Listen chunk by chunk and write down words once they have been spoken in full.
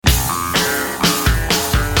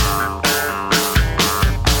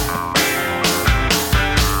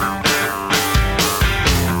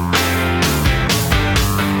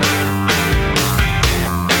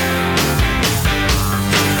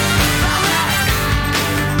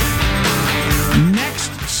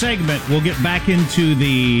segment, we'll get back into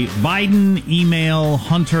the Biden email,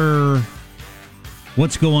 Hunter,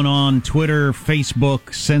 what's going on, Twitter,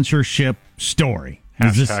 Facebook, censorship story.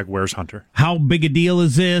 Hashtag where's Hunter? How big a deal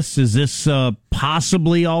is this? Is this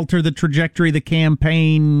possibly alter the trajectory of the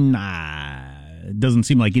campaign? It doesn't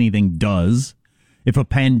seem like anything does. If a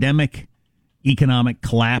pandemic, economic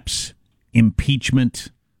collapse, impeachment,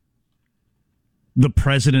 the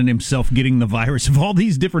president himself getting the virus, if all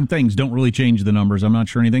these different things don't really change the numbers, I'm not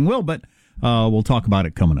sure anything will, but we'll talk about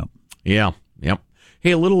it coming up. Yeah, yep.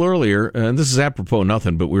 Hey, a little earlier, and this is apropos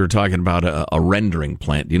nothing, but we were talking about a rendering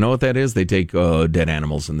plant. Do you know what that is? They take dead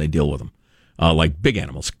animals and they deal with them, like big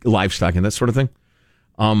animals, livestock, and that sort of thing.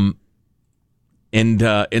 And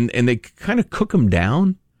they kind of cook them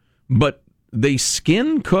down, but they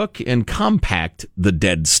skin, cook, and compact the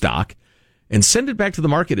dead stock and send it back to the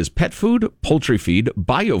market as pet food, poultry feed,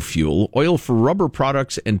 biofuel, oil for rubber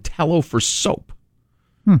products, and tallow for soap.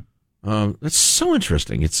 That's so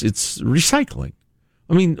interesting. It's recycling.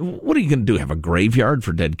 I mean, what are you going to do? Have a graveyard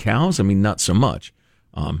for dead cows? I mean, not so much.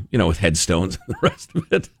 With headstones and the rest of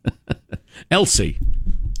it. Elsie.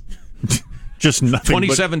 Just nothing.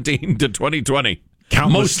 2017 to 2020.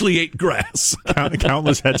 Mostly ate grass.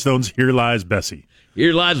 Countless headstones. Here lies Bessie.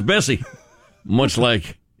 Here lies Bessie. Much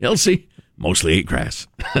like Elsie, mostly ate grass.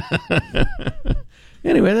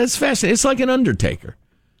 Anyway, that's fascinating. It's like an undertaker.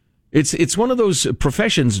 It's one of those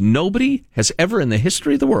professions nobody has ever in the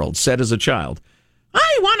history of the world said as a child,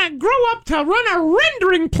 I want to grow up to run a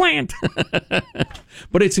rendering plant.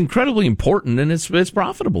 But it's incredibly important, and it's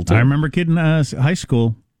profitable, too. I remember a kid in high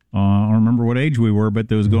school. I don't remember what age we were, but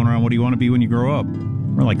there was going around, what do you want to be when you grow up?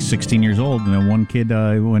 We're like 16 years old, and then one kid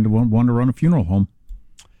wanted to run a funeral home.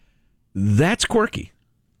 That's quirky.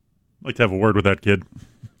 I'd like to have a word with that kid.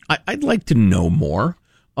 I'd like to know more.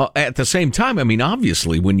 At the same time, I mean,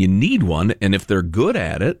 obviously, when you need one, and if they're good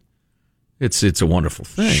at it, it's a wonderful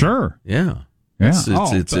thing. Sure. Yeah. Yeah.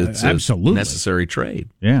 It's absolutely a necessary trade.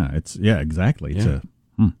 Yeah, exactly.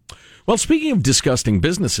 Well, speaking of disgusting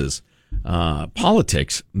businesses,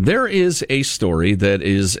 politics, there is a story that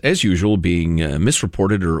is, as usual, being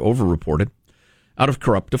misreported or overreported out of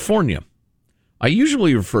Corruptifornia. I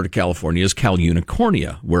usually refer to California as Cal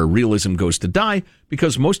Unicornia, where realism goes to die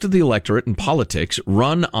because most of the electorate in politics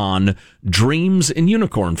run on dreams and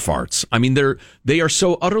unicorn farts. I mean, they are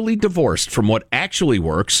so utterly divorced from what actually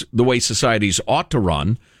works, the way societies ought to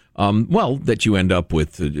run, that you end up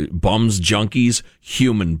with bums, junkies,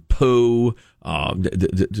 human poo,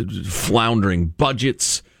 floundering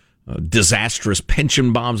budgets, disastrous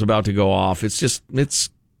pension bombs about to go off. It's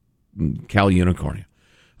Cal Unicornia.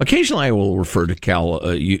 Occasionally, I will refer to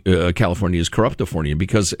California as Corruptifornia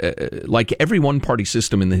because, like every one-party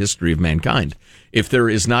system in the history of mankind, if there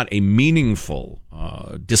is not a meaningful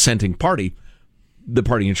dissenting party, the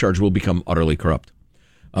party in charge will become utterly corrupt.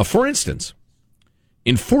 For instance,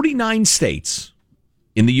 in 49 states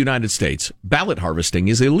in the United States, ballot harvesting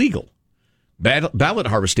is illegal. Ballot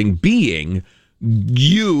harvesting being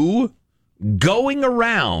you going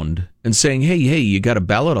around and saying, hey, you got a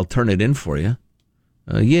ballot? I'll turn it in for you.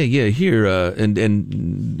 Here, and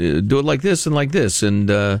do it like this and like this, and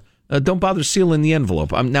don't bother sealing the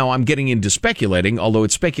envelope. I'm getting into speculating, although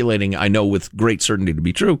it's speculating I know with great certainty to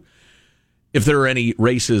be true. If there are any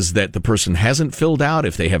races that the person hasn't filled out,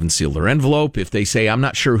 if they haven't sealed their envelope, if they say, I'm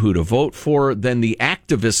not sure who to vote for, then the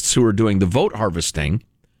activists who are doing the vote harvesting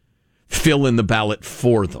fill in the ballot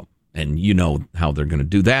for them. And you know how they're going to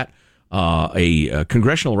do that. A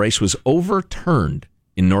congressional race was overturned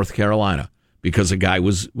in North Carolina because a guy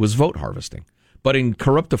was vote harvesting. But in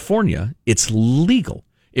Corruptifornia, it's legal.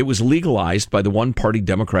 It was legalized by the one-party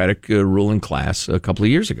Democratic ruling class a couple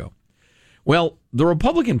of years ago. Well, the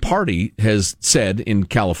Republican Party has said in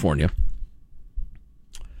California,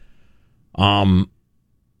 the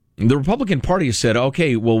Republican Party has said,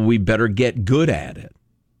 okay, well, we better get good at it.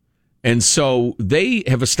 And so they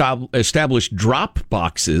have established drop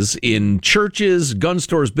boxes in churches, gun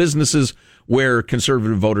stores, businesses where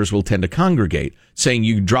conservative voters will tend to congregate, saying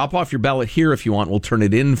you drop off your ballot here if you want, we'll turn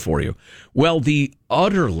it in for you. Well, the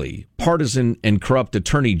utterly partisan and corrupt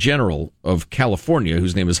Attorney General of California,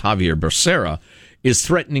 whose name is Javier Becerra, is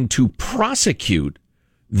threatening to prosecute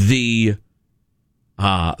the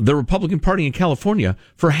Republican Party in California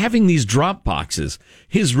for having these drop boxes.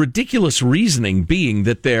 His ridiculous reasoning being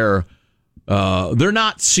that they're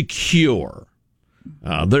not secure.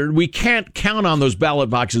 We can't count on those ballot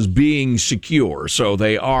boxes being secure, so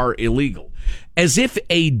they are illegal. As if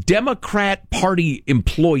a Democrat Party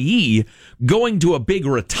employee going to a big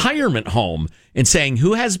retirement home and saying,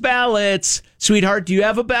 who has ballots? Sweetheart, do you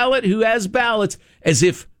have a ballot? Who has ballots? As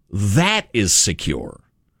if that is secure.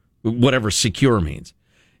 whatever secure means.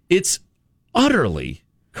 It's utterly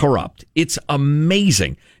corrupt. It's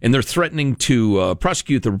amazing. And they're threatening to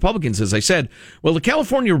prosecute the Republicans, as I said. Well, the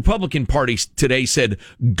California Republican Party today said,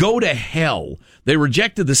 go to hell. They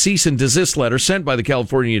rejected the cease and desist letter sent by the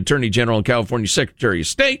California Attorney General and California Secretary of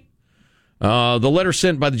State. The letter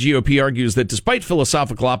sent by the GOP argues that despite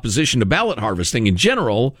philosophical opposition to ballot harvesting in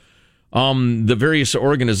general, the various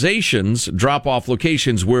organizations drop off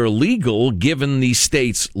locations were illegal given the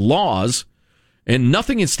state's laws, and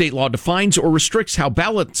nothing in state law defines or restricts how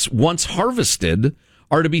ballots once harvested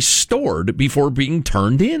are to be stored before being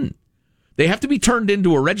turned in. They have to be turned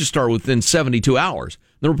into a registrar within 72 hours.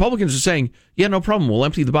 The Republicans are saying, yeah, no problem. We'll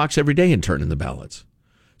empty the box every day and turn in the ballots.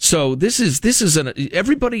 So this is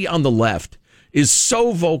everybody on the left is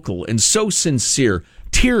so vocal and so sincere,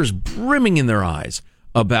 tears brimming in their eyes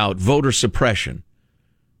about voter suppression.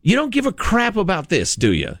 You don't give a crap about this,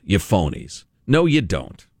 do you, you phonies? No, you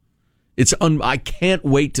don't. I can't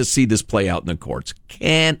wait to see this play out in the courts.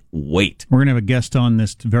 Can't wait. We're going to have a guest on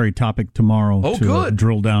this very topic tomorrow to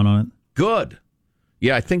drill down on it. Good.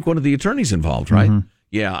 Yeah, I think one of the attorneys involved, right? Mm-hmm.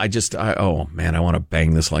 Yeah, I want to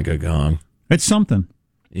bang this like a gong. It's something.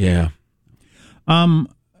 Yeah.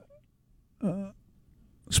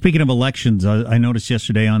 Speaking of elections, I noticed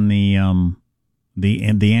yesterday on the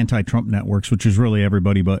anti-Trump networks, which is really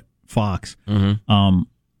everybody but Fox,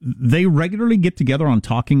 they regularly get together on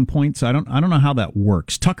talking points. I don't know how that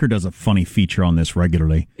works. Tucker does a funny feature on this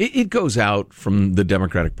regularly. It goes out from the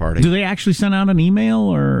Democratic Party. Do they actually send out an email,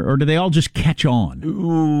 or do they all just catch on?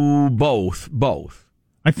 Ooh, both.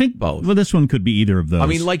 I think both. Well, this one could be either of those. I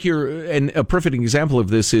mean, and a perfect example of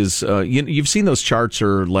this is you've seen those charts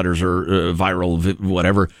or letters or viral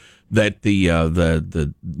whatever that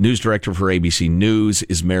the news director for ABC News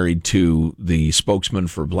is married to the spokesman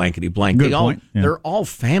for blankety blank. Good point. They're all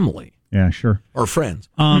family. Yeah, sure. Or friends.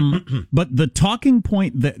 But the talking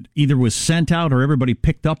point that either was sent out or everybody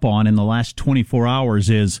picked up on in the last 24 hours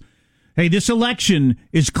is, hey, this election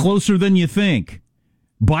is closer than you think.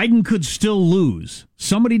 Biden could still lose.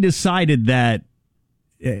 Somebody decided that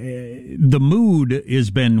the mood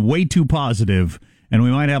has been way too positive, and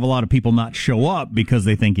we might have a lot of people not show up because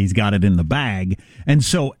they think he's got it in the bag. And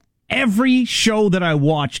so every show that I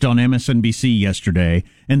watched on MSNBC yesterday,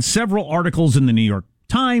 and several articles in the New York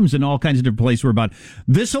Times and all kinds of different places were about,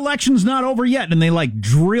 this election's not over yet, and they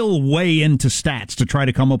drill way into stats to try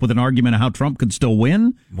to come up with an argument of how Trump could still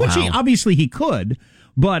win, which obviously he could.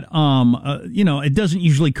 But, it doesn't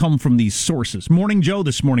usually come from these sources. Morning Joe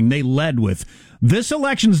this morning, they led with, this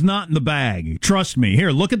election's not in the bag. Trust me. Here,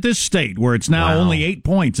 look at this state where it's now only 8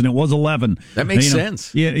 points and it was 11. That makes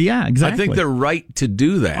sense. Yeah, exactly. I think they're right to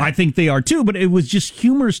do that. I think they are too, but it was just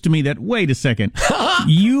humorous to me that, wait a second,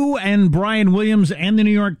 you and Brian Williams and the New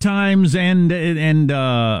York Times and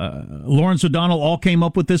Lawrence O'Donnell all came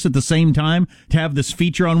up with this at the same time to have this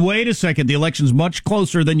feature on, wait a second, the election's much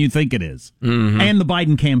closer than you think it is. Mm-hmm. And the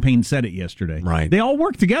Biden campaign said it yesterday. Right. They all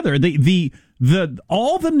work together.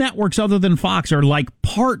 All the networks other than Fox are like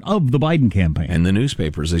part of the Biden campaign. And the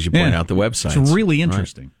newspapers, as you point out, the websites. It's really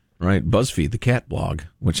interesting. Right. BuzzFeed, the cat blog,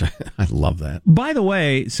 which I love that. By the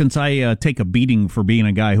way, since I take a beating for being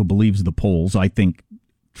a guy who believes the polls, I think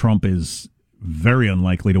Trump is very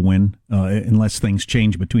unlikely to win unless things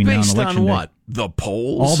change between now and election day. Based on what? The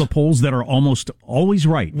polls? All the polls that are almost always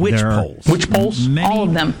right. Which polls? Which polls? All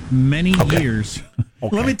of them. Many years.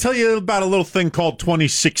 Okay. Let me tell you about a little thing called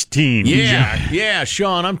 2016. Yeah,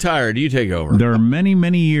 Sean, I'm tired. You take over. There are many,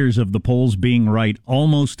 many years of the polls being right,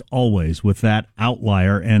 almost always with that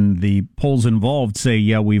outlier, and the polls involved say,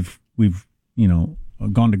 yeah, we've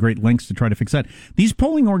gone to great lengths to try to fix that. These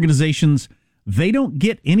polling organizations, they don't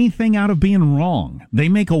get anything out of being wrong. They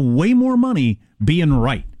make a way more money being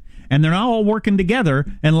right. And they're now all working together,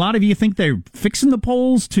 and a lot of you think they're fixing the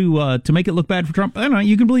polls to make it look bad for Trump. I don't know.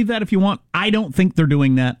 You can believe that if you want. I don't think they're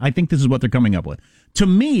doing that. I think this is what they're coming up with. To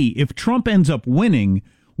me, if Trump ends up winning,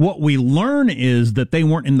 what we learn is that they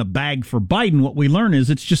weren't in the bag for Biden. What we learn is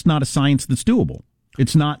it's just not a science that's doable.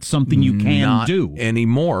 It's not something you can do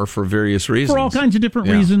anymore for various reasons. For all kinds of different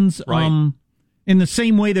reasons. Right. In the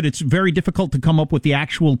same way that it's very difficult to come up with the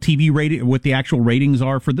actual TV rating, what the actual ratings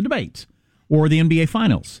are for the debates or the NBA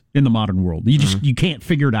Finals in the modern world. You can't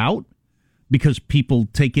figure it out because people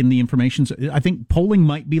take in the information. So I think polling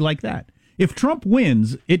might be like that. If Trump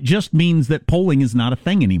wins, it just means that polling is not a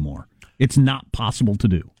thing anymore. It's not possible to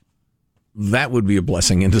do. That would be a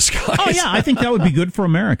blessing in disguise. Oh, yeah, I think that would be good for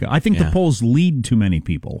America. I think the polls lead too many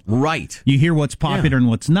people. Right. You hear what's popular and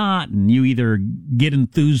what's not, and you either get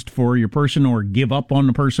enthused for your person or give up on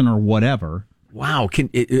the person or whatever. Wow.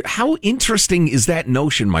 How interesting is that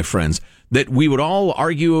notion, my friends, that we would all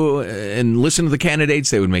argue and listen to the candidates,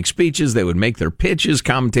 they would make speeches, they would make their pitches,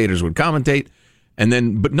 commentators would commentate,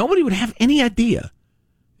 but nobody would have any idea,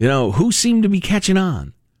 who seemed to be catching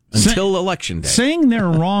on until Election Day. Saying they're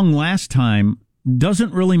wrong last time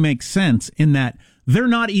doesn't really make sense in that they're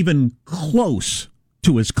not even close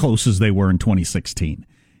to as close as they were in 2016.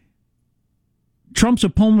 Trump's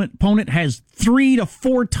opponent has 3 to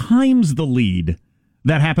 4 times the lead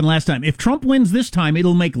that happened last time. If Trump wins this time,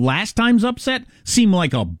 it'll make last time's upset seem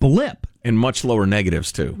like a blip. And much lower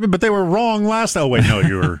negatives, too. But they were wrong last... Oh, wait, no,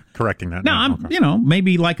 you were correcting that. No,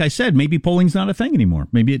 maybe, like I said, maybe polling's not a thing anymore.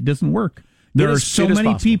 Maybe it doesn't work. There are so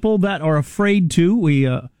many people that are afraid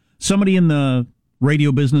to. Somebody in the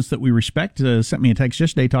radio business that we respect sent me a text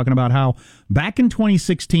yesterday talking about how back in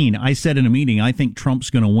 2016, I said in a meeting, I think Trump's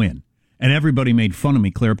going to win. And everybody made fun of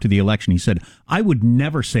me clear up to the election. He said, I would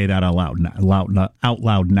never say that out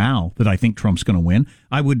loud now that I think Trump's going to win.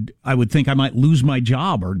 I would think I might lose my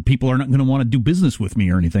job or people are not going to want to do business with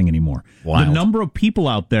me or anything anymore. Wild. The number of people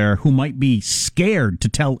out there who might be scared to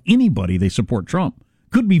tell anybody they support Trump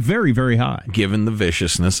could be very, very high. Given the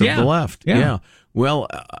viciousness of the left. Yeah. Well,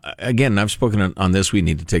 again, I've spoken on this. We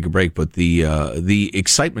need to take a break, but the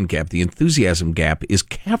excitement gap, the enthusiasm gap is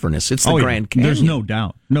cavernous. It's the Grand Canyon. There's no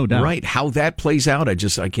doubt. Right. How that plays out, I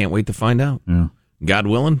can't wait to find out. Yeah. God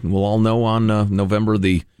willing, we'll all know on November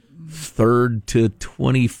the 3rd to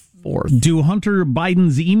 24th. Do Hunter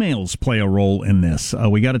Biden's emails play a role in this?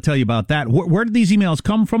 We got to tell you about that. Where did these emails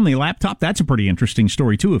come from? The laptop? That's a pretty interesting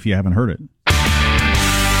story, too, if you haven't heard it.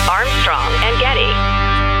 Armstrong and Getty.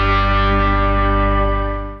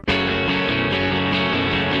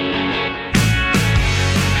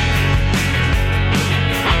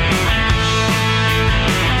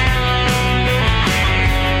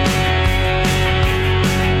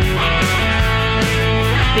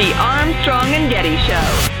 The Armstrong and Getty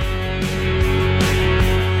Show.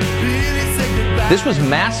 This was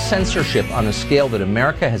mass censorship on a scale that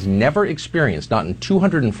America has never experienced, not in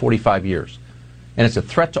 245 years. And it's a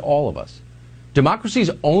threat to all of us. Democracies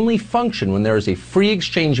only function when there is a free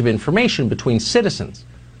exchange of information between citizens.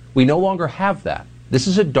 We no longer have that. This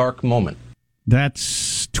is a dark moment.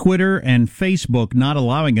 That's Twitter and Facebook not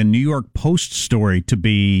allowing a New York Post story to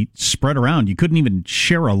be spread around. You couldn't even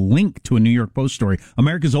share a link to a New York Post story.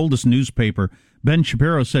 America's oldest newspaper, Ben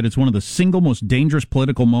Shapiro, said it's one of the single most dangerous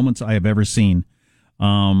political moments I have ever seen.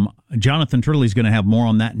 Jonathan Turley's going to have more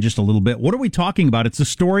on that in just a little bit. What are we talking about? It's a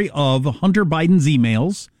story of Hunter Biden's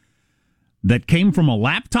emails that came from a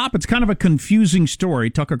laptop. It's kind of a confusing story.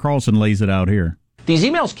 Tucker Carlson lays it out here. These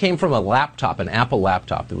emails came from a laptop, an Apple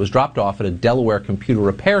laptop, that was dropped off at a Delaware computer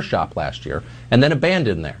repair shop last year and then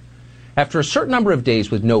abandoned there. After a certain number of days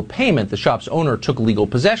with no payment, the shop's owner took legal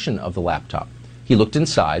possession of the laptop. He looked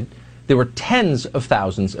inside. There were tens of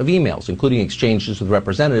thousands of emails, including exchanges with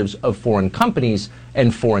representatives of foreign companies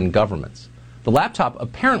and foreign governments. The laptop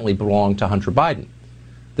apparently belonged to Hunter Biden.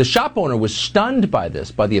 The shop owner was stunned by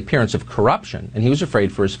this, by the appearance of corruption, and he was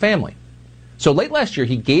afraid for his family. So late last year,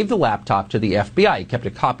 he gave the laptop to the FBI. He kept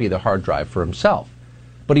a copy of the hard drive for himself.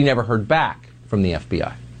 But he never heard back from the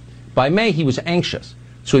FBI. By May, he was anxious,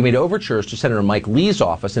 so he made overtures to Senator Mike Lee's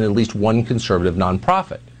office and at least one conservative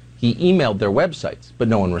nonprofit. He emailed their websites, but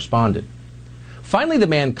no one responded. Finally, the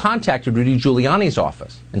man contacted Rudy Giuliani's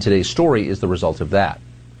office, and today's story is the result of that.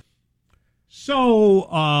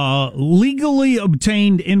 So, legally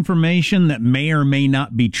obtained information that may or may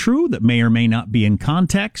not be true, that may or may not be in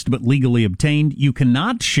context, but legally obtained, you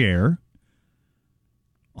cannot share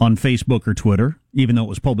on Facebook or Twitter, even though it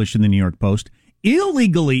was published in the New York Post.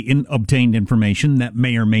 Illegally obtained information that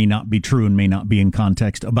may or may not be true and may not be in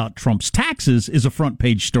context about Trump's taxes is a front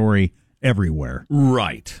page story everywhere.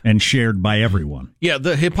 Right. And shared by everyone. Yeah,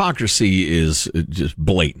 the hypocrisy is just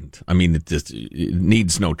blatant. I mean, it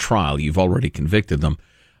needs no trial. You've already convicted them.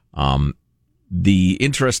 The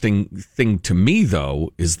interesting thing to me,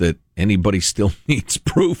 though, is that anybody still needs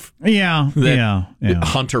proof that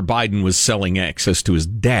Hunter Biden was selling access to his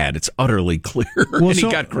dad. It's utterly clear. Well, and he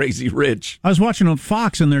got crazy rich. I was watching on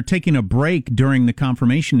Fox, and they're taking a break during the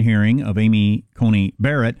confirmation hearing of Amy Coney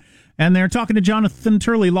Barrett. And they're talking to Jonathan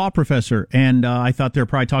Turley, law professor, and I thought they were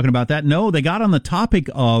probably talking about that. No, they got on the topic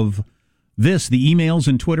of this, the emails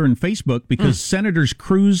and Twitter and Facebook, because Senators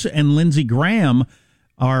Cruz and Lindsey Graham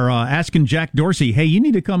are asking Jack Dorsey, hey, you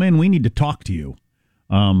need to come in, we need to talk to you.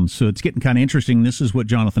 So it's getting kind of interesting. This is what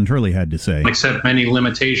Jonathan Turley had to say. Accept many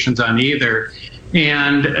limitations on either.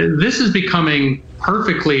 And this is becoming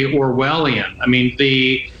perfectly Orwellian. I mean,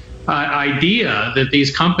 the idea that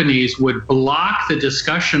these companies would block the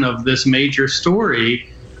discussion of this major story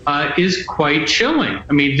is quite chilling.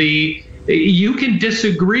 I mean, you can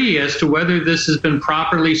disagree as to whether this has been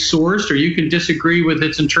properly sourced, or you can disagree with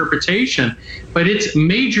its interpretation, but it's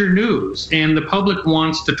major news and the public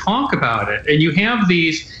wants to talk about it. And you have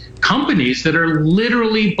these companies that are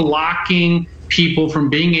literally blocking people from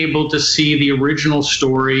being able to see the original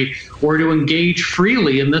story or to engage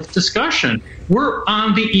freely in this discussion. We're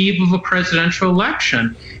on the eve of a presidential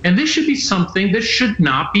election, and this should be something that should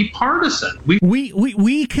not be partisan.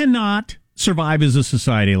 We cannot survive as a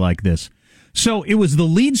society like this. So it was the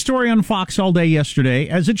lead story on Fox all day yesterday,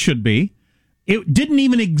 as it should be. It didn't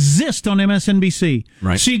even exist on MSNBC.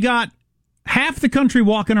 Right. So you got half the country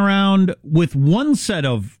walking around with one set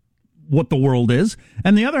of what the world is,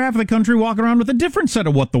 and the other half of the country walking around with a different set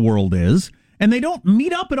of what the world is, and they don't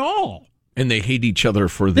meet up at all. And they hate each other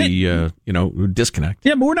for the disconnect.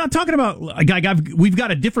 Yeah, but we're not talking about we've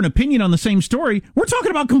got a different opinion on the same story. We're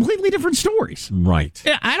talking about completely different stories. Right.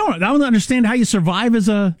 Yeah, I don't understand how you survive as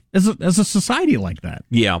a society like that.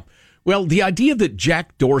 Yeah. Well, the idea that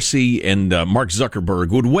Jack Dorsey and Mark Zuckerberg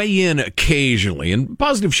would weigh in occasionally, and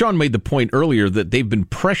Positive Sean made the point earlier that they've been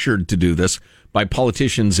pressured to do this by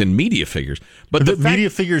politicians and media figures. But the media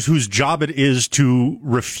figures whose job it is to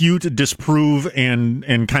refute, disprove, and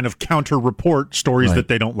kind of counter-report stories that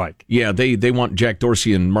they don't like. Yeah, they want Jack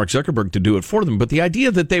Dorsey and Mark Zuckerberg to do it for them. But the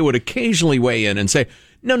idea that they would occasionally weigh in and say,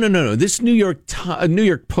 no, this New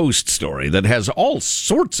York Post story that has all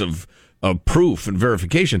sorts of proof and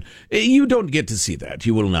verification, you don't get to see that.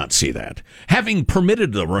 You will not see that. Having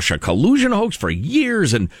permitted the Russia collusion hoax for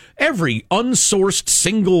years and every unsourced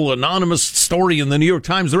single anonymous story in the New York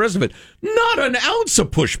Times, the rest of it, not an ounce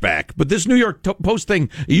of pushback. But this New York Post thing,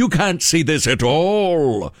 you can't see this at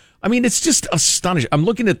all. I mean, it's just astonishing. I'm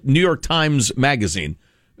looking at New York Times Magazine.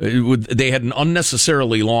 They had an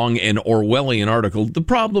unnecessarily long and Orwellian article, The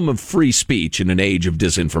Problem of Free Speech in an Age of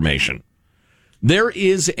Disinformation. There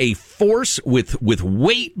is a force with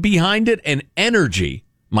weight behind it and energy,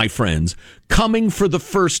 my friends, coming for the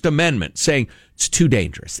First Amendment, saying it's too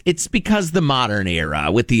dangerous. It's because the modern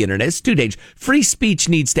era with the internet, it's too dangerous. Free speech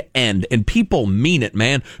needs to end, and people mean it,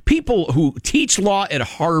 man. People who teach law at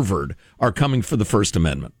Harvard are coming for the First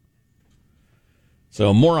Amendment.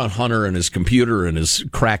 So more on Hunter and his computer and his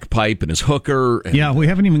crack pipe and his hooker. And yeah, we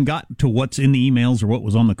haven't even got to what's in the emails or what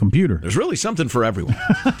was on the computer. There's really something for everyone.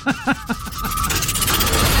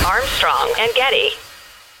 Armstrong and Getty.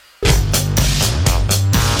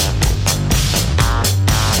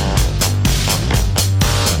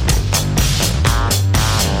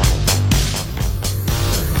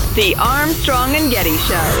 The Armstrong and Getty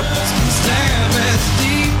Show.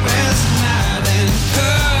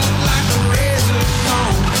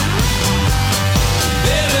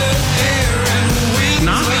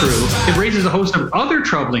 Not true. It raises a host of other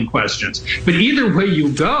troubling questions. But either way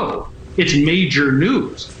you go, it's major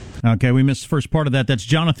news. Okay, we missed the first part of that. That's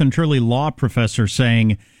Jonathan Turley, law professor,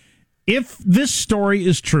 saying, if this story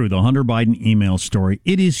is true, the Hunter Biden email story,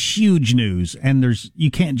 it is huge news, and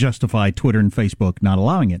you can't justify Twitter and Facebook not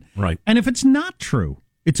allowing it. Right. And if it's not true,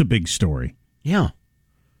 it's a big story. Yeah.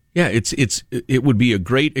 Yeah, it would be a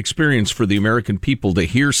great experience for the American people to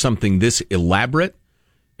hear something this elaborate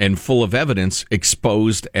and full of evidence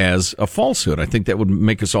exposed as a falsehood. I think that would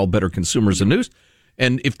make us all better consumers of news.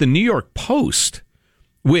 And if the New York Post,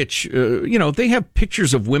 which, they have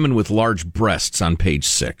pictures of women with large breasts on page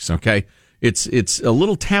 6, okay? It's a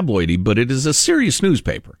little tabloidy, but it is a serious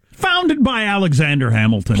newspaper. Founded by Alexander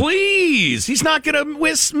Hamilton. Please! He's not going to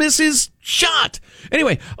miss his shot.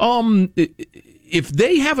 Anyway, if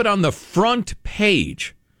they have it on the front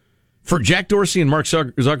page for Jack Dorsey and Mark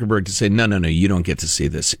Zuckerberg to say, no, you don't get to see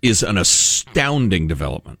this, is an astounding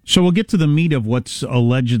development. So we'll get to the meat of what's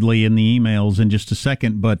allegedly in the emails in just a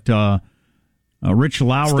second, but Rich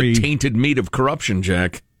Lowry... It's the tainted meat of corruption,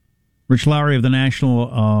 Jack. Rich Lowry of the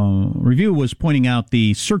National Review was pointing out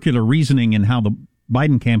the circular reasoning and how the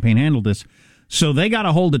Biden campaign handled this. So they got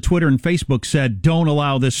a hold of Twitter and Facebook, said, don't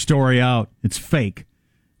allow this story out. It's fake.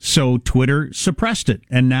 So Twitter suppressed it.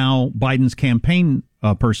 And now Biden's campaign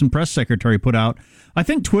press secretary, put out, I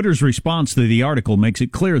think Twitter's response to the article makes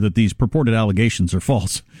it clear that these purported allegations are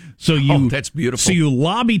false. So that's beautiful. So you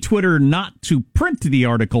lobby Twitter not to print the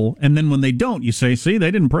article, and then when they don't, you say, see, they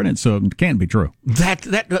didn't print it, so it can't be true.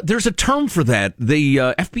 There's a term for that. The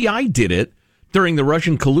FBI did it during the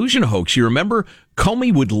Russian collusion hoax. You remember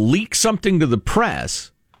Comey would leak something to the press,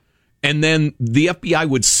 and then the FBI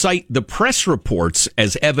would cite the press reports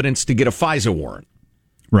as evidence to get a FISA warrant.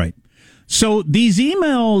 Right. So these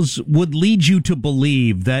emails would lead you to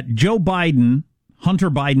believe that Joe Biden, Hunter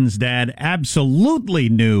Biden's dad, absolutely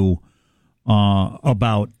knew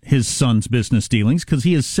about his son's business dealings, because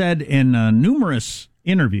he has said in numerous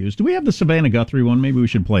interviews. Do we have the Savannah Guthrie one? Maybe we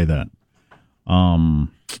should play that.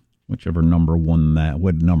 Whichever number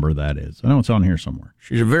what number that is. I know it's on here somewhere.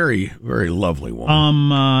 She's a very, very lovely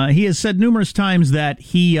woman. He has said numerous times that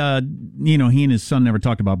he and his son never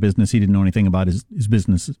talked about business. He didn't know anything about his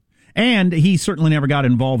businesses. And he certainly never got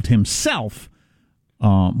involved himself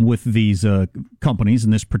with these companies,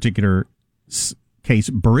 in this particular case,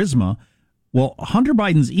 Burisma. Well, Hunter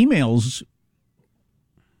Biden's emails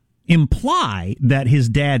imply that his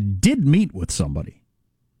dad did meet with somebody,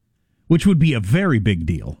 which would be a very big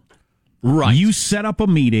deal. Right. You set up a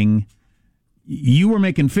meeting. You were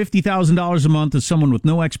making $50,000 a month as someone with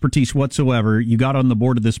no expertise whatsoever. You got on the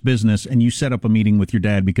board of this business, and you set up a meeting with your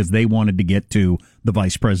dad because they wanted to get to the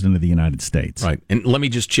vice president of the United States. Right. And let me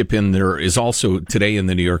just chip in. There is also today in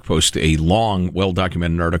the New York Post a long,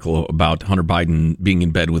 well-documented article about Hunter Biden being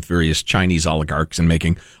in bed with various Chinese oligarchs and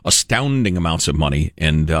making astounding amounts of money,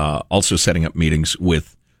 and also setting up meetings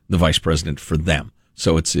with the vice president for them.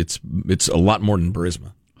 So it's a lot more than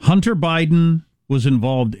Burisma. Hunter Biden was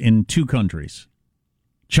involved in two countries,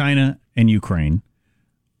 China and Ukraine.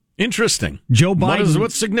 Interesting. Joe Biden.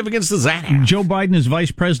 What significance does that have? Joe Biden, as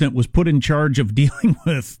vice president, was put in charge of dealing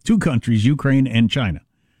with two countries, Ukraine and China.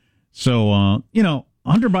 So,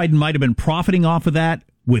 Hunter Biden might have been profiting off of that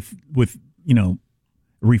with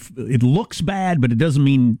it looks bad, but it doesn't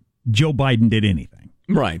mean Joe Biden did anything.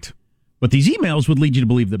 Right. But these emails would lead you to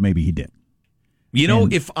believe that maybe he did.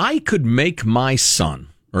 If I could make my son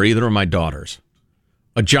or either of my daughters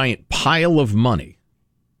a giant pile of money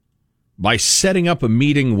by setting up a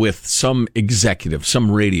meeting with some executive, some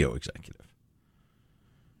radio executive,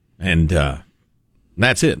 and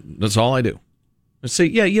that's it. That's all I do. I say,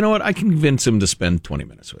 yeah, you know what? I can convince him to spend 20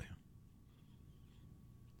 minutes with you.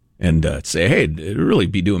 And say, hey, it'd really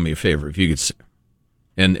be doing me a favor if you could.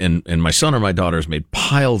 And my son or my daughter has made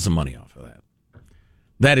piles of money off of that.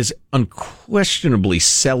 That is unquestionably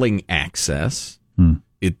selling access.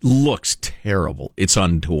 It looks terrible. It's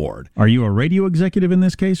untoward. Are you a radio executive in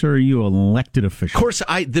this case, or are you an elected official? Of course,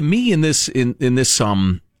 in this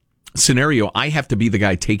scenario, I have to be the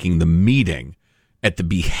guy taking the meeting at the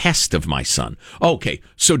behest of my son. Okay,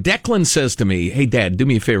 so Declan says to me, "Hey, Dad, do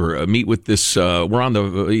me a favor. Meet with this. We're on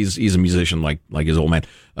the. He's a musician like his old man.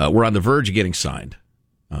 We're on the verge of getting signed.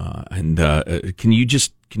 Can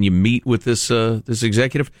you meet with this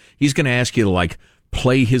executive? He's going to ask you to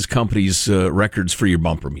play his company's records for your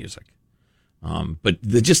bumper music. But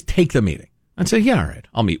just take the meeting." I'd say, yeah, all right,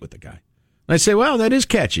 I'll meet with the guy. And I'd say, wow, that is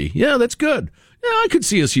catchy. Yeah, that's good. Yeah, I could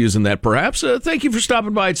see us using that perhaps. Thank you for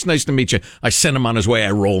stopping by. It's nice to meet you. I send him on his way.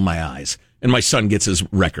 I roll my eyes. And my son gets his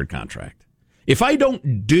record contract. If I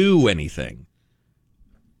don't do anything,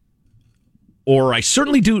 or I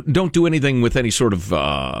certainly don't do anything with any sort of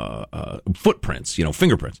footprints,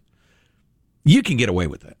 fingerprints, you can get away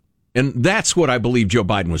with that. And that's what I believe Joe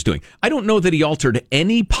Biden was doing. I don't know that he altered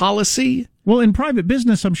any policy. Well, in private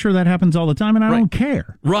business, I'm sure that happens all the time, and I don't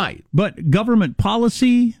care. Right. But government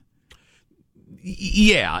policy?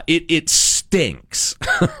 Yeah, it stinks.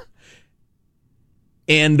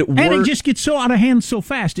 And it just gets so out of hand so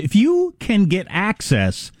fast. If you can get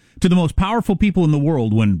access to the most powerful people in the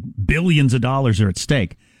world when billions of dollars are at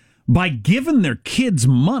stake, by giving their kids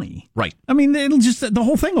money. Right. I mean, the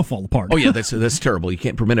whole thing will fall apart. Oh, yeah, that's terrible. You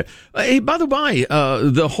can't permit it. Hey, by the way,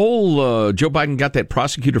 the whole Joe Biden got that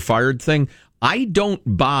prosecutor fired thing, I don't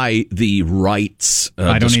buy the rights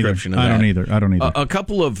description of that. I don't either. A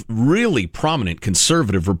couple of really prominent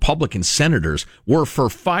conservative Republican senators were for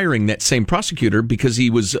firing that same prosecutor because he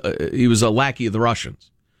was a lackey of the Russians.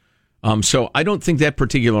 So I don't think that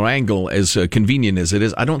particular angle, as convenient as it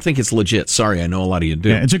is, I don't think it's legit. Sorry, I know a lot of you do.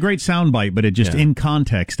 Yeah, it's a great soundbite, but in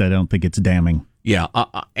context, I don't think it's damning. Yeah.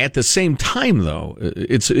 At the same time, though,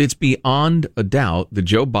 it's beyond a doubt that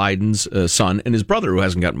Joe Biden's son and his brother, who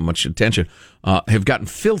hasn't gotten much attention, have gotten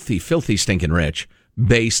filthy, stinking rich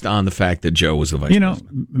based on the fact that Joe was the vice president.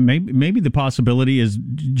 Maybe the possibility is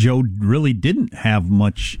Joe really didn't have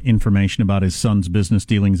much information about his son's business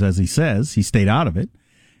dealings, as he says. He stayed out of it.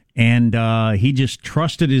 And he just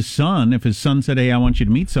trusted his son. If his son said, "Hey, I want you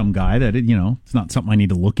to meet some guy," that it's not something I need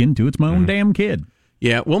to look into. It's my own damn kid.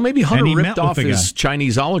 Yeah, well, maybe Hunter ripped off his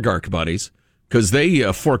Chinese oligarch buddies because they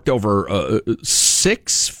forked over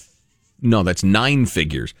 9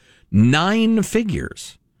 figures. 9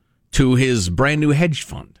 figures to his brand new hedge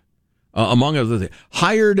fund. among other things.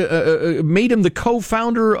 Made him the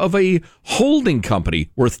co-founder of a holding company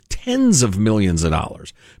worth tens of millions of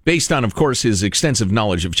dollars, based on, of course, his extensive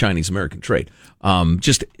knowledge of Chinese-American trade.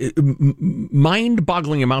 Just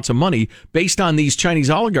mind-boggling amounts of money based on these Chinese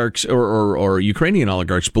oligarchs or Ukrainian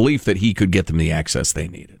oligarchs' belief that he could get them the access they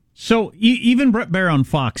needed. So even Bret Baier on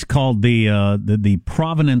Fox called the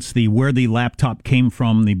provenance, where the laptop came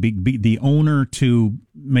from, the owner to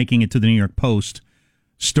making it to the New York Post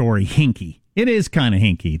story hinky. It is kind of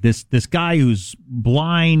hinky. This guy who's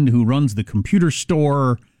blind, who runs the computer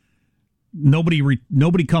store,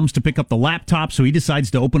 nobody comes to pick up the laptop, so he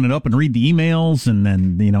decides to open it up and read the emails, and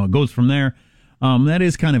then it goes from there. That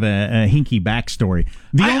is kind of a hinky backstory.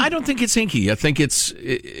 I don't think it's hinky.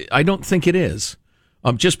 I don't think it is.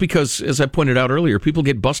 Just because, as I pointed out earlier, people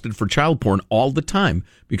get busted for child porn all the time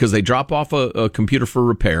because they drop off a computer for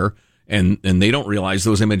repair and they don't realize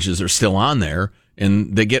those images are still on there,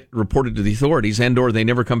 and they get reported to the authorities, and/or they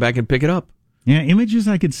never come back and pick it up. Yeah, images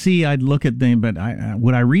I could see, I'd look at them, but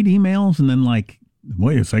would I read emails and then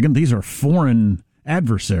wait a second, these are foreign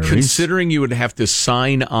adversaries? Considering you would have to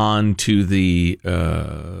sign on to the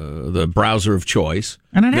browser of choice,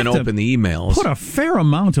 and I'd then have open the emails. Put a fair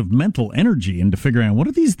amount of mental energy into figuring out what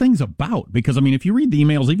are these things about. Because if you read the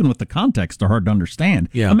emails, even with the context, they're hard to understand.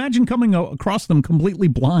 Yeah. Imagine coming across them completely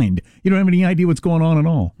blind. You don't have any idea what's going on at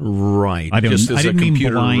all. Right. Just as a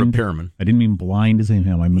computer repairman. I didn't mean blind as in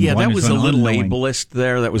him. That was a little ableist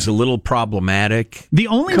there. That was a little problematic. The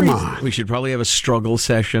only reason we should probably have a struggle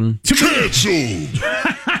session. Canceled.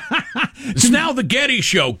 It's now the Getty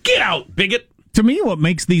Show. Get out, bigot. To me, what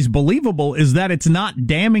makes these believable is that it's not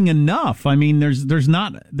damning enough. There's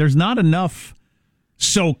not enough.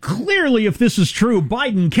 So clearly, if this is true,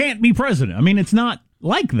 Biden can't be president. It's not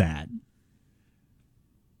like that.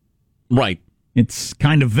 Right. It's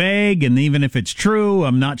kind of vague, and even if it's true,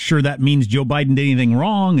 I'm not sure that means Joe Biden did anything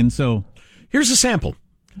wrong. And so, here's a sample.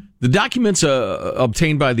 The documents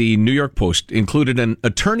obtained by the New York Post included an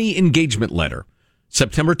attorney engagement letter,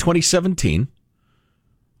 September 2017.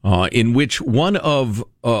 In which one of,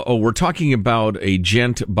 we're talking about a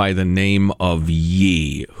gent by the name of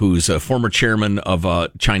Yi, who's a former chairman of a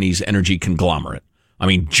Chinese energy conglomerate.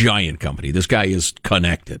 Giant company. This guy is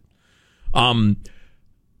connected. An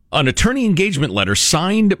attorney engagement letter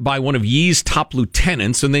signed by one of Yi's top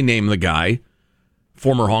lieutenants, and they name the guy,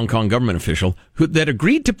 former Hong Kong government official, that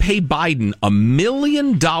agreed to pay Biden $1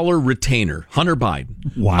 million retainer. Hunter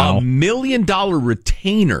Biden. Wow. $1 million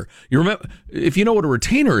retainer. You remember, if you know what a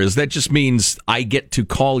retainer is, that just means I get to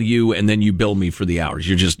call you and then you bill me for the hours.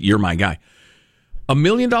 You're my guy. $1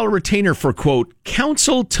 million retainer for, quote,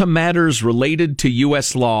 counsel to matters related to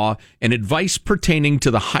U.S. law and advice pertaining to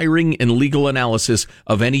the hiring and legal analysis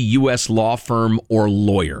of any U.S. law firm or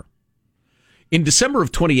lawyer. In December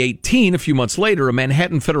of 2018, a few months later, a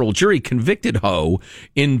Manhattan federal jury convicted Ho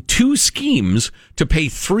in 2 schemes to pay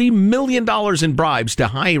 $3 million in bribes to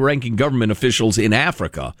high-ranking government officials in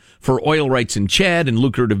Africa for oil rights in Chad and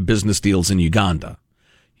lucrative business deals in Uganda.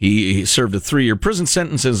 He served a 3-year prison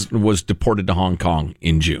sentence and was deported to Hong Kong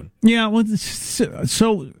in June. Yeah, well,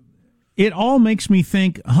 so it all makes me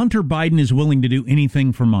think Hunter Biden is willing to do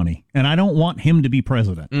anything for money, and I don't want him to be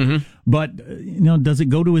president. Mm-hmm. But, does it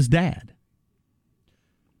go to his dad?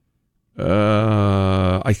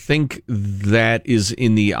 I think that is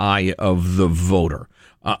in the eye of the voter.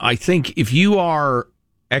 I think if you are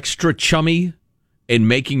extra chummy and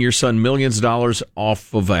making your son millions of dollars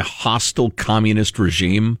off of a hostile communist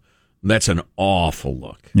regime, that's an awful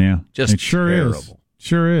look. Yeah, just it sure terrible. Is.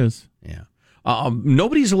 Sure is. Yeah.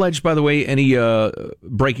 Nobody's alleged, by the way, any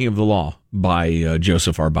breaking of the law by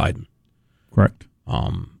Joseph R. Biden. Correct.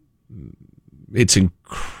 It's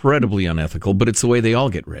incredibly unethical, but it's the way they all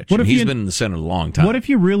get rich. He's been in the Senate a long time. What if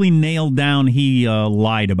you really nailed down he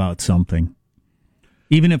lied about something?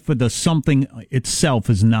 Even if the something itself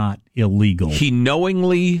is not illegal. He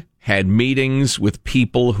knowingly had meetings with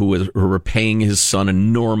people who were paying his son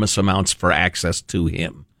enormous amounts for access to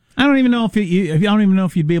him. I don't even know if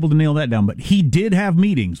you'd be able to nail that down, but he did have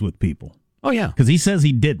meetings with people. Oh, yeah. Because he says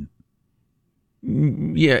he didn't.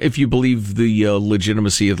 Yeah, if you believe the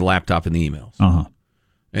legitimacy of the laptop and the emails. Uh-huh.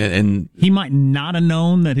 And he might not have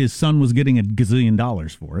known that his son was getting $1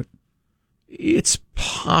 gazillion for it. It's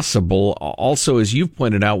possible. Also, as you've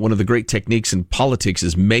pointed out, one of the great techniques in politics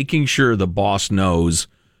is making sure the boss knows.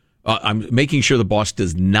 Making sure the boss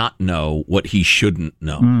does not know what he shouldn't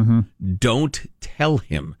know. Mm-hmm. Don't tell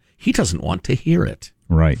him. He doesn't want to hear it.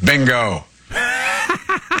 Right. Bingo.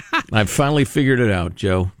 I've finally figured it out,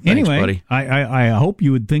 Joe. Thanks, anyway, buddy. I hope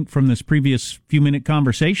you would think from this previous few-minute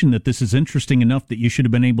conversation that this is interesting enough that you should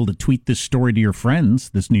have been able to tweet this story to your friends,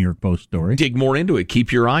 this New York Post story. Dig more into it.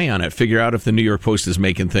 Keep your eye on it. Figure out if the New York Post is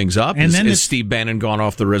making things up. And then is Steve Bannon gone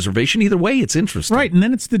off the reservation? Either way, it's interesting. Right, and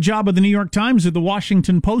then it's the job of the New York Times or the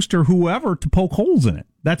Washington Post or whoever to poke holes in it.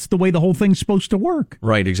 That's the way the whole thing's supposed to work.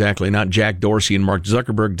 Right, exactly. Not Jack Dorsey and Mark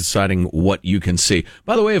Zuckerberg deciding what you can see.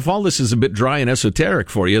 By the way, if all this is a bit dry and esoteric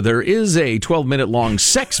for you, there is a 12-minute long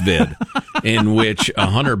sex vid in which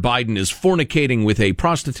Hunter Biden is fornicating with a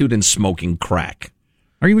prostitute and smoking crack.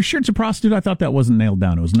 Are you sure it's a prostitute? I thought that wasn't nailed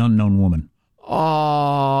down. It was an unknown woman.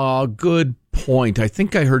 Good point. I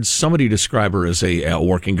think I heard somebody describe her as a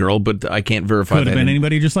working girl, but I can't verify that. Could have been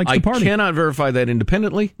anybody who just likes to party. I cannot verify that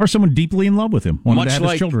independently. Or someone deeply in love with him, wanted to have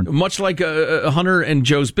his children. Much like Hunter and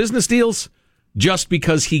Joe's business deals, just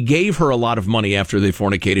because he gave her a lot of money after they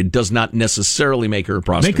fornicated does not necessarily make her a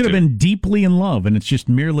prostitute. They could have been deeply in love, and it's just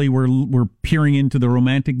merely we're peering into the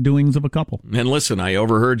romantic doings of a couple. And listen, I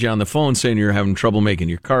overheard you on the phone saying you're having trouble making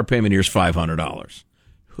your car payment. Here's $500.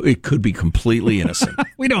 It could be completely innocent.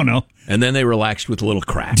 We don't know. And then they relaxed with a little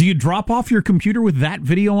crack. Do you drop off your computer with that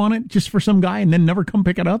video on it just for some guy and then never come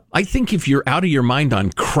pick it up? I think if you're out of your mind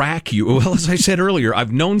on crack, well, as I said earlier,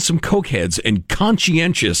 I've known some cokeheads, and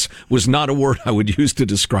conscientious was not a word I would use to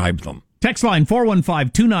describe them. Text line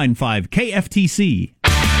 415-295-KFTC.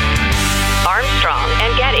 Armstrong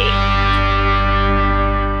and Getty.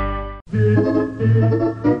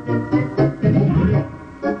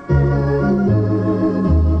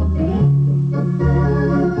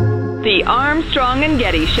 The Armstrong and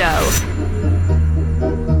Getty Show.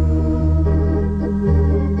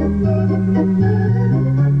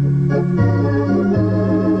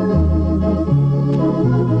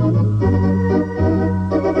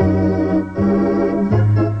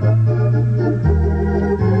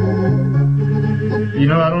 You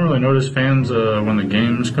know, I don't really notice fans when the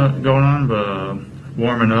game's going on, but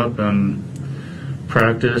warming up and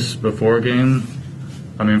practice before a game,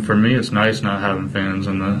 I mean, for me, it's nice not having fans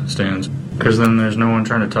in the stands, because then there's no one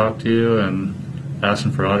trying to talk to you and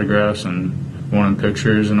asking for autographs and wanting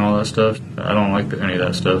pictures and all that stuff. I don't like any of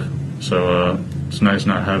that stuff, so it's nice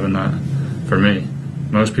not having that for me.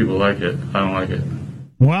 Most people like it. I don't like it.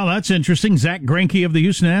 Well, that's interesting. Zach Greinke of the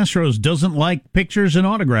Houston Astros doesn't like pictures and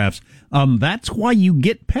autographs. That's why you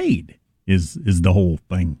get paid, is the whole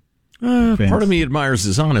thing. Part of me admires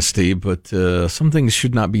his honesty, but some things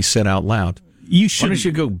should not be said out loud. You should. Why don't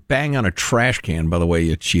you go bang on a trash can, by the way,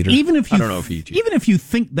 you cheater? Even if you, I don't know if you cheat. Even if you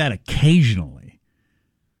think that occasionally,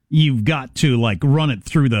 you've got to like run it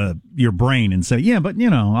through your brain and say, yeah, but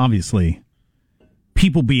obviously,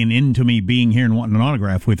 people being into me being here and wanting an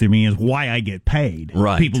autograph with me is why I get paid.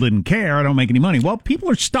 Right. People didn't care. I don't make any money. Well, people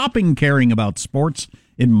are stopping caring about sports.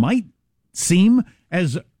 It might seem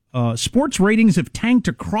as sports ratings have tanked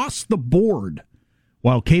across the board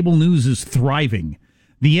while cable news is thriving.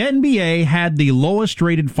 The NBA had the lowest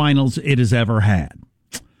rated finals it has ever had.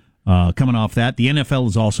 Coming off that, the NFL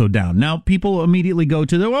is also down. Now, people immediately go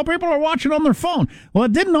to people are watching on their phone. Well,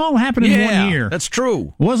 it didn't all happen in 1 year. That's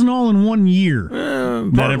true. It wasn't all in 1 year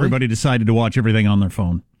that everybody decided to watch everything on their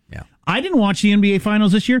phone. Yeah. I didn't watch the NBA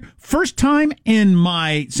finals this year. First time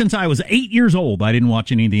since I was 8 years old, I didn't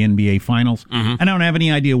watch any of the NBA finals. Mm-hmm. I don't have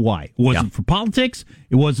any idea why. It wasn't for politics.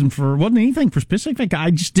 It wasn't anything for specific.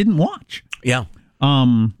 I just didn't watch. Yeah.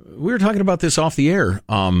 We were talking about this off the air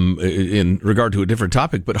in regard to a different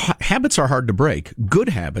topic, but habits are hard to break. Good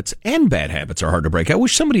habits and bad habits are hard to break. I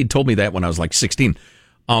wish somebody had told me that when I was like 16.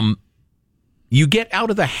 You get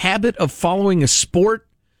out of the habit of following a sport,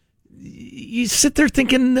 you sit there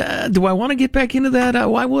thinking, do I want to get back into that?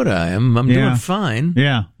 Why would I? I'm doing fine.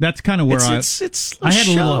 Yeah, that's kind of where it's I had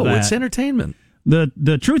a little of that. It's entertainment.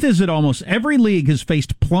 The truth is that almost every league has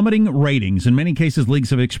faced plummeting ratings. In many cases, leagues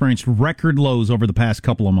have experienced record lows over the past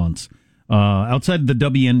couple of months. Outside the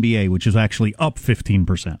WNBA, which is actually up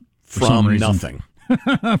 15%. From nothing.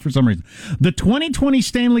 For some reason. The 2020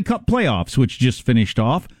 Stanley Cup playoffs, which just finished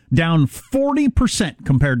off, down 40%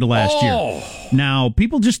 compared to last year. Now,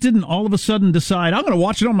 people just didn't all of a sudden decide, I'm going to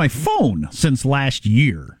watch it on my phone since last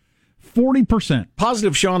year. 40%.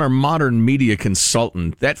 Positive Sean, our modern media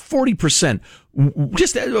consultant, that 40%,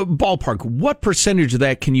 just a ballpark, what percentage of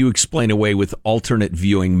that can you explain away with alternate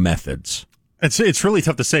viewing methods? It's really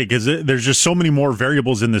tough to say because there's just so many more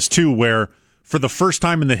variables in this too, where for the first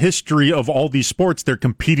time in the history of all these sports, they're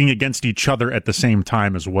competing against each other at the same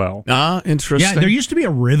time as well. Interesting. Yeah, there used to be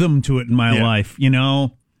a rhythm to it in my life,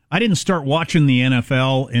 I didn't start watching the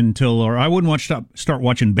NFL I wouldn't start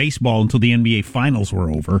watching baseball until the NBA Finals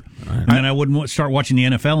were over, and then I wouldn't start watching the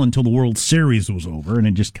NFL until the World Series was over, and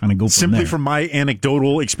it just kind of go from Simply there. from my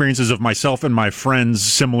anecdotal experiences of myself and my friends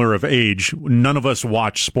similar of age, none of us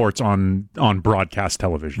watch sports on broadcast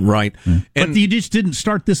television. Right. But you just didn't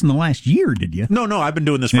start this in the last year, did you? No, I've been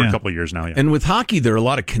doing this for a couple of years now. Yeah. And with hockey, there are a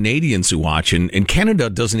lot of Canadians who watch, and Canada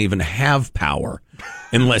doesn't even have power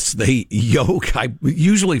unless they yoke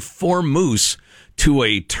usually 4 moose to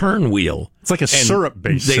a turn wheel. It's like a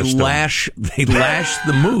syrup-based system. Oh, They lash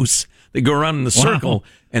the moose. They go around in the circle,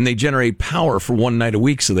 and they generate power for one night a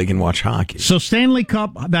week so they can watch hockey. So Stanley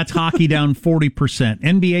Cup, that's hockey down 40%.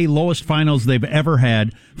 NBA lowest finals they've ever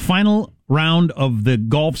had. Final round of the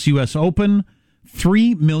Golf's U.S. Open,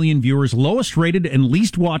 3 million viewers, lowest rated and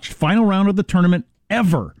least watched final round of the tournament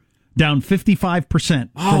ever. Down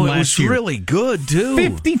 55% from last year. It was really good, too.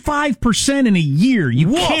 55% in a year.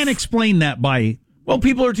 You can't explain that by... Well,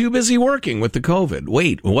 people are too busy working with the COVID.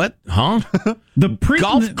 Wait, what? Huh?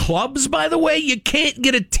 Golf clubs, by the way, you can't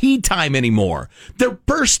get a tee time anymore. They're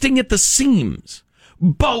bursting at the seams.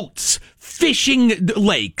 Boats, fishing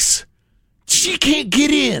lakes. You can't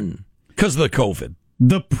get in because of the COVID.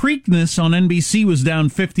 The Preakness on NBC was down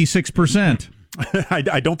 56%.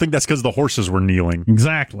 I don't think that's because the horses were kneeling.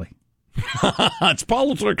 Exactly. It's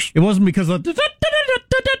politics. It wasn't because of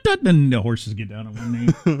and the horses get down on one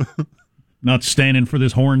knee. Not standing for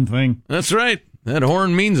this horn thing. That's right. That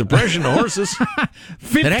horn means oppression to horses.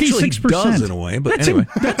 56%. It actually does in a way, but anyway.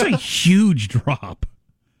 That's a huge drop.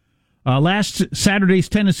 Last Saturday's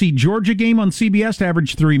Tennessee-Georgia game on CBS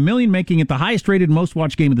averaged 3 million, making it the highest-rated,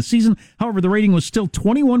 most-watched game of the season. However, the rating was still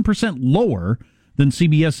 21% lower than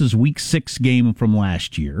CBS's Week 6 game from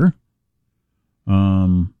last year.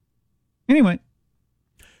 Anyway.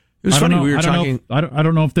 It was funny, we were talking... I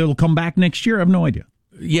don't know if they'll come back next year. I have no idea.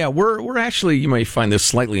 Yeah, we're actually, you might find this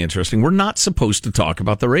slightly interesting. We're not supposed to talk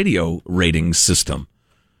about the radio rating system,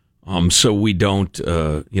 so we don't,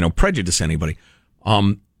 prejudice anybody.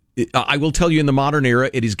 I will tell you, in the modern era,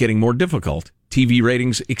 it is getting more difficult. TV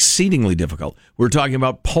ratings exceedingly difficult. We were talking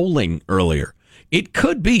about polling earlier. It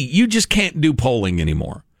could be you just can't do polling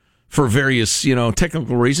anymore for various,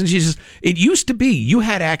 technical reasons. It used to be you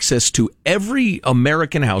had access to every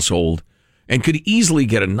American household and could easily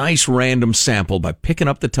get a nice random sample by picking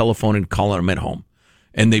up the telephone and calling them at home.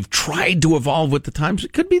 And they've tried to evolve with the times.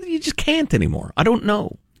 It could be that you just can't anymore. I don't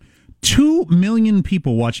know. 2 million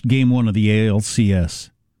people watched Game 1 of the ALCS.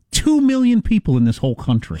 2 million people in this whole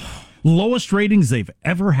country. Lowest ratings they've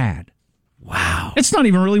ever had. Wow. It's not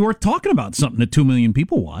even really worth talking about something that 2 million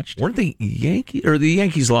people watched. Weren't the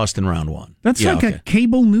Yankees lost in round 1? That's a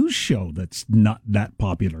cable news show that's not that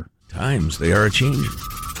popular. Times, they are a-changing.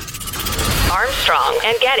 Armstrong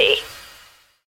and Getty.